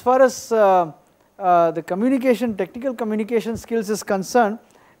as far as the technical communication skills is concerned,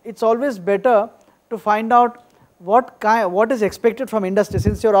 it's always better to find out what is expected from industry.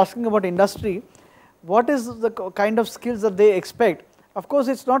 Since you are asking about industry, what is the kind of skills that they expect? Of course,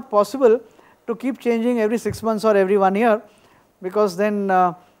 it is not possible to keep changing every 6 months or every 1 year, because then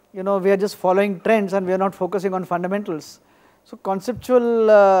we are just following trends and we are not focusing on fundamentals. So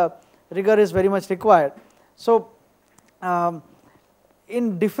conceptual rigor is very much required. So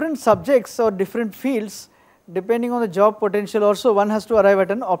in different subjects or different fields, depending on the job potential also, one has to arrive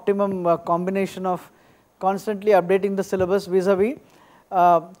at an optimum combination of constantly updating the syllabus vis-a-vis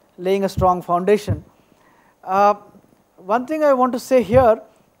laying a strong foundation. One thing I want to say here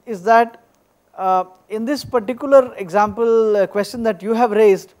is that in this particular example question that you have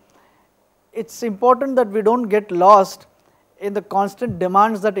raised, it is important that we do not get lost in the constant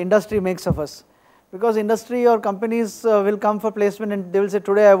demands that industry makes of us, because industry or companies will come for placement and they will say,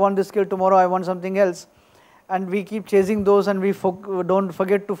 today I want this skill, tomorrow I want something else, and we keep chasing those and we do not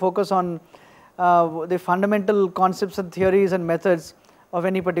forget to focus on the fundamental concepts and theories and methods of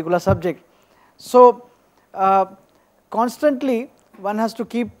any particular subject. So constantly one has to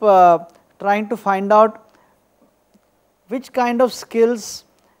keep trying to find out which kind of skills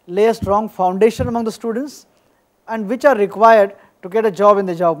lay a strong foundation among the students and which are required to get a job in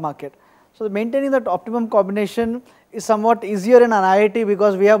the job market. So maintaining that optimum combination is somewhat easier in an IIT,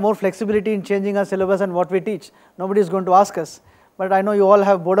 because we have more flexibility in changing our syllabus and what we teach. Nobody is going to ask us, but I know you all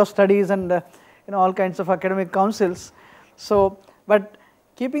have board of studies and all kinds of academic councils. So, but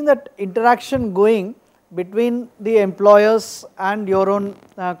keeping that interaction going between the employers and your own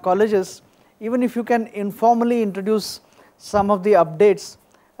colleges, even if you can informally introduce some of the updates,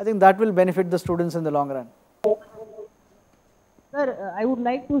 I think that will benefit the students in the long run. Sir, I would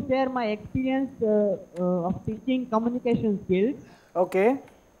like to share my experience of teaching communication skills. Okay.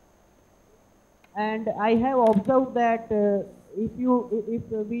 And I have observed that if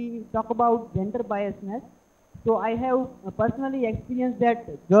we talk about gender biasness, so I have personally experienced that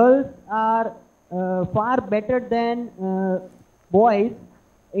girls are far better than boys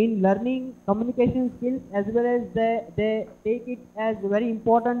in learning communication skills, as well as they take it as a very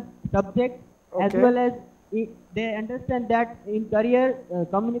important subject, as well as they understand that in career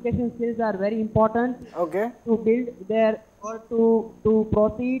communication skills are very important to build their or to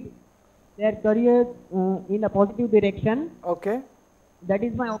proceed their careers in a positive direction. That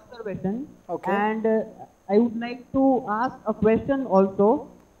is my observation. And I would like to ask a question also.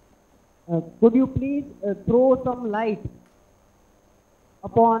 Could you please throw some light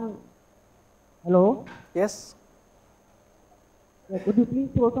upon, hello? Yes. Could you please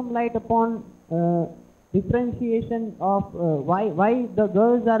throw some light upon differentiation of why the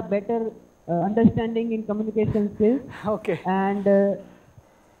girls are better understanding in communication skills? And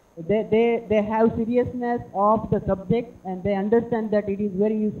they have seriousness of the subject, and they understand that it is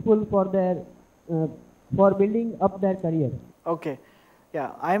very useful for their for building up their career. Okay.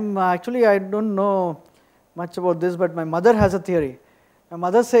 Yeah, actually I don't know much about this, but my mother has a theory. My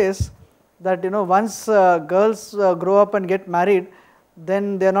mother says that once girls grow up and get married,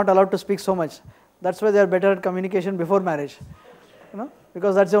 then they are not allowed to speak so much. That's why they are better at communication before marriage,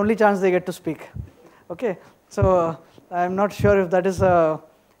 because that's the only chance they get to speak. Okay, so I am not sure if that is a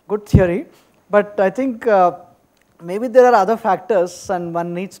good theory, but I think maybe there are other factors and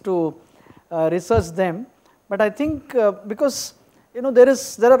one needs to research them. But I think because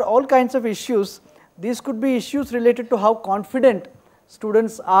there are all kinds of issues. These could be issues related to how confident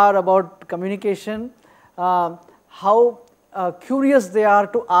students are about communication, how curious they are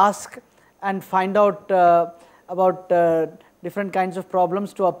to ask and find out about different kinds of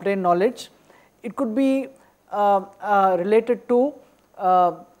problems to obtain knowledge. It could be related to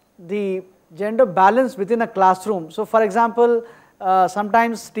the gender balance within a classroom. So for example,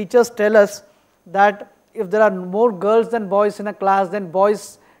 sometimes teachers tell us that if there are more girls than boys in a class, then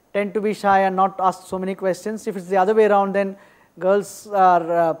boys tend to be shy and not ask so many questions. If it's the other way around, then girls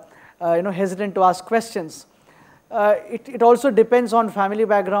are hesitant to ask questions. It also depends on family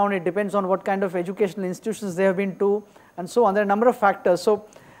background, it depends on what kind of educational institutions they have been to, and so on. There are a number of factors. So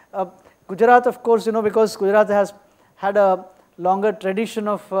Gujarat, of course, because Gujarat has had a longer tradition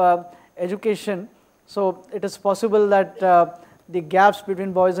of education, so it is possible that the gaps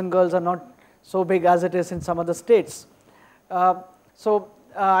between boys and girls are not so big as it is in some other states. I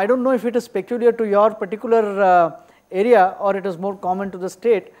don't know if it is peculiar to your particular area or it is more common to the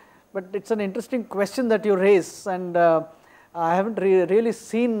state, but it's an interesting question that you raise, and I haven't really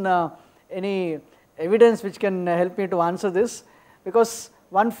seen any evidence which can help me to answer this, because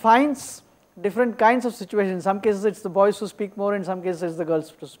one finds different kinds of situations. In some cases it's the boys who speak more, in some cases it's the girls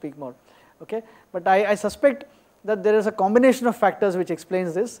who speak more. Okay, but I suspect that there is a combination of factors which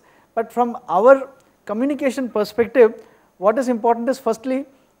explains this. But from our communication perspective, what is important is firstly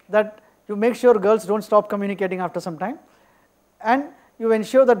that you make sure girls don't stop communicating after some time, and you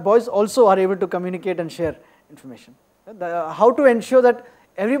ensure that boys also are able to communicate and share information. How to ensure that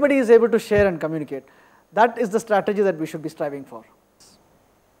everybody is able to share and communicate, that is the strategy that we should be striving for.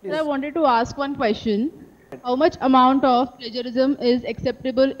 Sir, I wanted to ask one question. How much amount of plagiarism is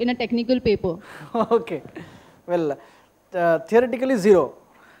acceptable in a technical paper? Okay, well, theoretically 0.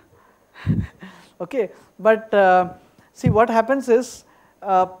 Okay, but see what happens is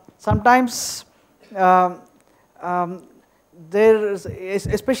sometimes there is,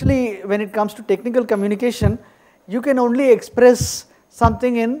 especially when it comes to technical communication, you can only express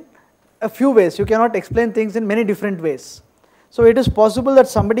something in a few ways. You cannot explain things in many different ways. So it is possible that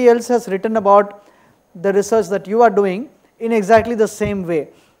somebody else has written about the research that you are doing in exactly the same way.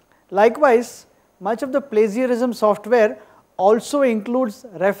 Likewise, much of the plagiarism software also includes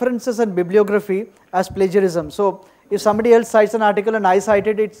references and bibliography as plagiarism. So if somebody else cites an article and I cite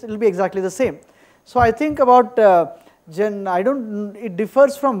it, it will be exactly the same. So I think about it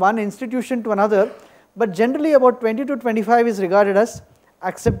differs from one institution to another, but generally about 20 to 25 is regarded as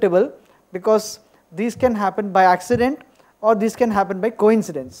acceptable, because these can happen by accident or these can happen by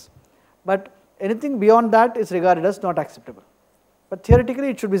coincidence. But anything beyond that is regarded as not acceptable. But theoretically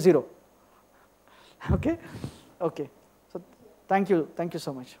it should be 0. Okay? Okay. So thank you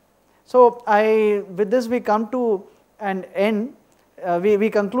so much. So with this we come to an end. We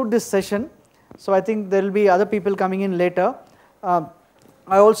conclude this session. So I think there will be other people coming in later. I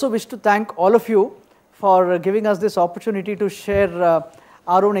also wish to thank all of you for giving us this opportunity to share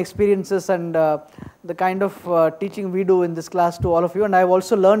our own experiences and the kind of teaching we do in this class to all of you. And I have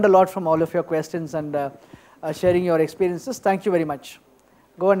also learned a lot from all of your questions and sharing your experiences. Thank you very much.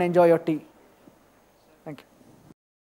 Go and enjoy your tea.